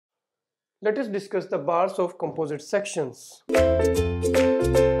Let us discuss the bars of composite sections.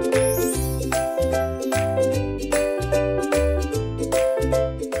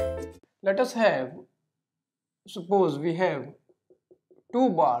 Let us suppose we have two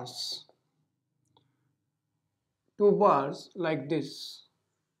bars like this,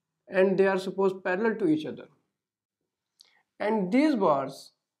 and they are supposed parallel to each other, and these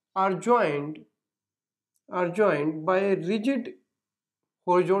bars are joined by a rigid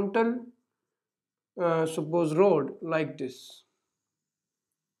horizontal suppose rod like this.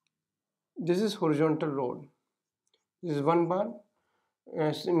 This is horizontal rod. This is one bar.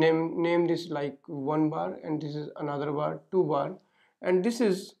 Name this like one bar, and this is another bar, two bar, and this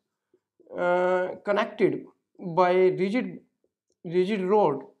is connected by a rigid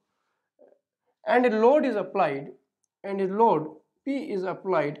rod, and a load is applied, and a load P is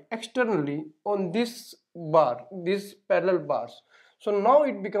applied externally on this bar, these parallel bars. So now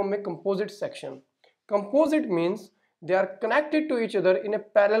it becomes a composite section. Composite means they are connected to each other in a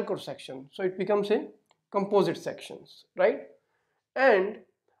parallel cross section, so it becomes a composite sections, right? And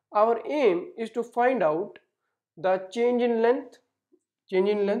our aim is to find out the change in length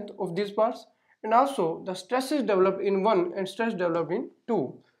of these bars, and also the stresses developed in one and stress developed in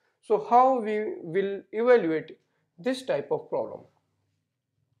two. So how we will evaluate this type of problem,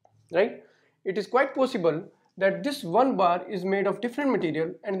 right? It is quite possible that this one bar is made of different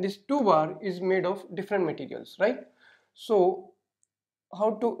material and this two bar is made of different materials, right? So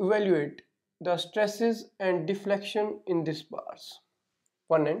how to evaluate the stresses and deflection in these bars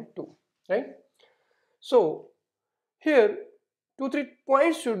 1 and 2, right? So here 2-3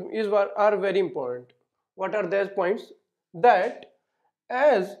 points are very important. What are those points? That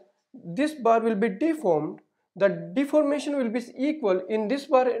as this bar will be deformed, the deformation will be equal in this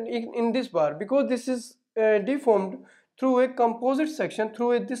bar and in this bar, because this is deformed through a composite section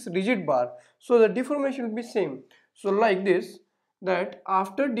through this rigid bar, so the deformation will be same. So like this, that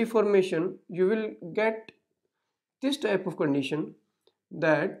after deformation you will get this type of condition,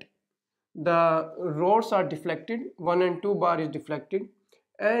 that the rods are deflected, 1 and 2 bar is deflected,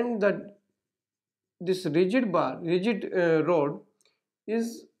 and this rigid rod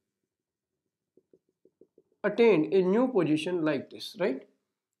is attained a new position like this, right?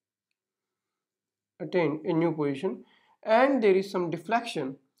 Attained a new position, and there is some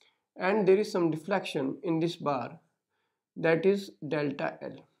deflection, in this bar, that is delta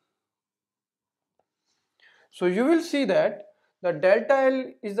L. So you will see that the delta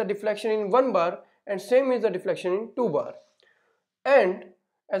L is the deflection in one bar and same is the deflection in two bar, and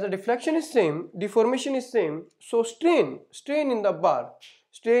as the deflection is same, deformation is same, so strain in the bar,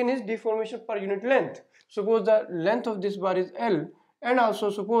 strain is deformation per unit length. Suppose the length of this bar is L, and also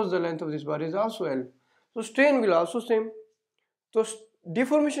suppose the length of this bar is also L, so strain will also same. So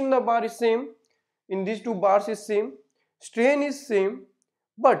deformation in the bar is same, in these two bars is same, strain is same,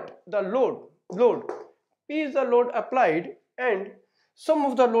 but the load P is the load applied, and some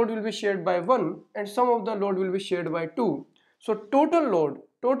of the load will be shared by 1 and some of the load will be shared by 2. So total load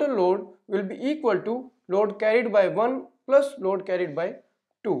will be equal to load carried by 1 plus load carried by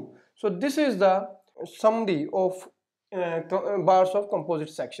 2. So this is the summary of bars of composite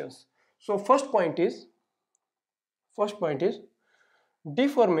sections. So first point is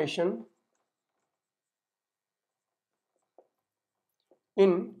deformation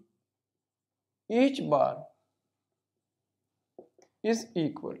in each bar is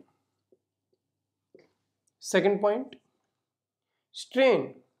equal. Second point,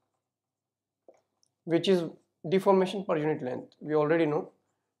 strain, which is deformation per unit length. We already know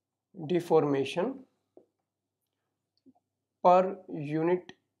deformation per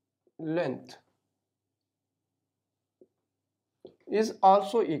unit length is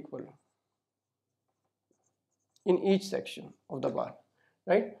also equal in each section of the bar,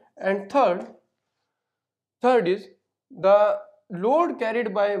 right? And third is the load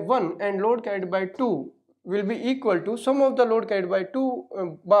carried by 1 and load carried by 2 will be equal to, sum of the load carried by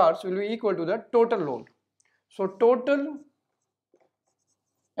 2 bars will be equal to the total load. So total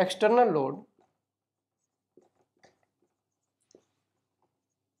external load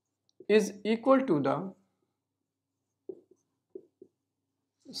is equal to the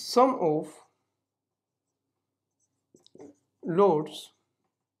sum of loads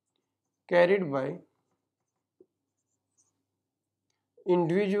carried by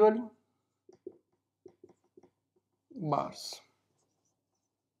individual bars.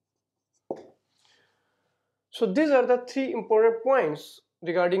 So these are the 3 important points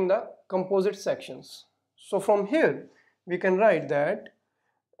regarding the composite sections. So from here we can write that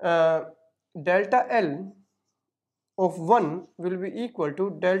delta L of 1 will be equal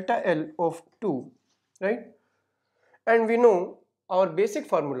to delta L of 2, right? And we know our basic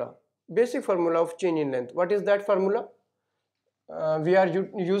formula of change in length. What is that formula? We are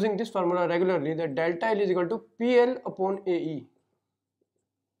using this formula regularly, that delta L is equal to PL upon AE.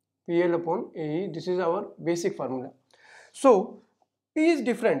 PL upon AE, this is our basic formula. So P is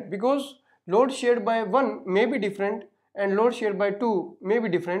different because load shared by 1 may be different and load shared by 2 may be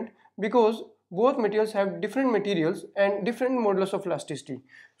different, because both materials have different materials and different modulus of elasticity.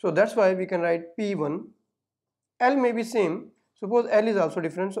 So that's why we can write P1. L may be same, suppose L is also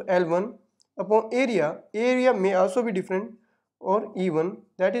different, so L1 upon area may also be different, or E1,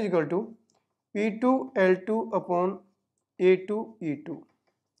 that is equal to P2 L2 upon A2 E2.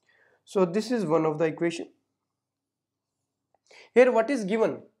 So this is one of the equation. Here what is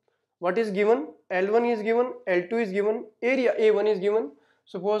given? L1 is given, L2 is given, area A1 is given.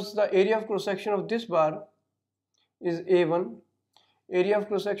 Suppose the area of cross section of this bar is A1, area of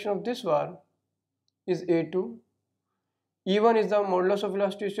cross section of this bar is A2, E1 is the modulus of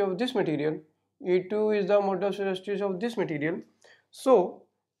elasticity of this material, E2 is the modulus of elasticity of this material. So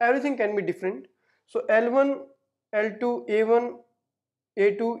everything can be different. So L1, L2, A1,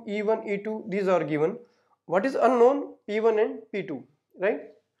 A2, E1, E2, these are given. What is unknown? P1 and P2, right?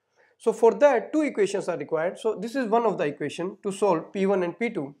 So for that, two equations are required. So this is one of the equation to solve P1 and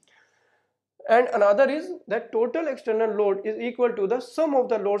P2. And another is that total external load is equal to the sum of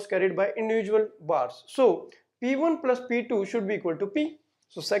the loads carried by individual bars. So P1 plus P2 should be equal to P.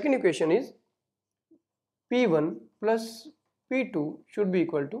 So second equation is P1 plus P2 should be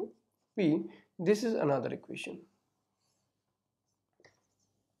equal to P. This is another equation.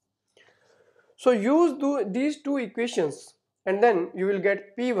 So use these two equations and then you will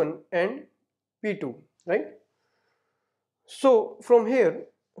get P1 and P2, right? So from here,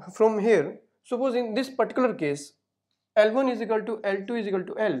 suppose in this particular case, L1 is equal to L2 is equal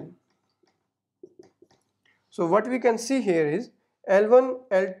to L. So what we can see here is L1,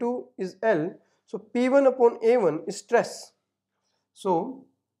 L2 is L. So P1 upon A1 is stress. So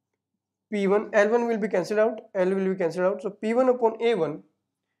P1, L1 will be cancelled out, L will be cancelled out. So P1 upon A1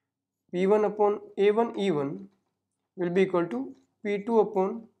 E1 will be equal to P2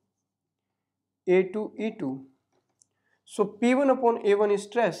 upon A2 E2. So P1 upon A1 is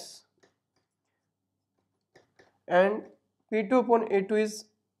stress and P2 upon A2 is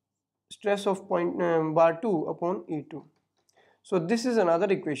stress of bar 2 upon E2. So this is another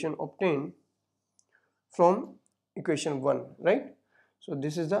equation obtained from equation 1, right? So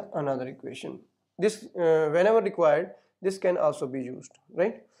this is the another equation. This whenever required, this can also be used,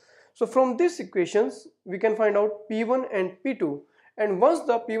 right? So from these equations we can find out P1 and P2, and once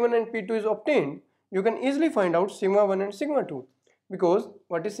the P1 and P2 is obtained, you can easily find out sigma 1 and sigma 2, because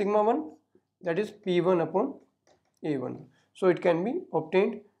what is sigma 1? That is P1 upon A1. So it can be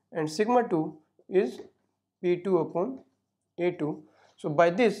obtained, and sigma 2 is P2 upon A2. So by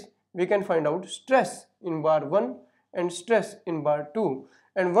this we can find out stress in bar 1 and stress in bar 2,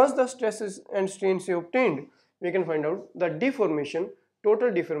 and once the stresses and strains are obtained, we can find out the deformation,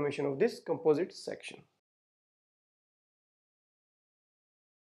 total deformation of this composite section.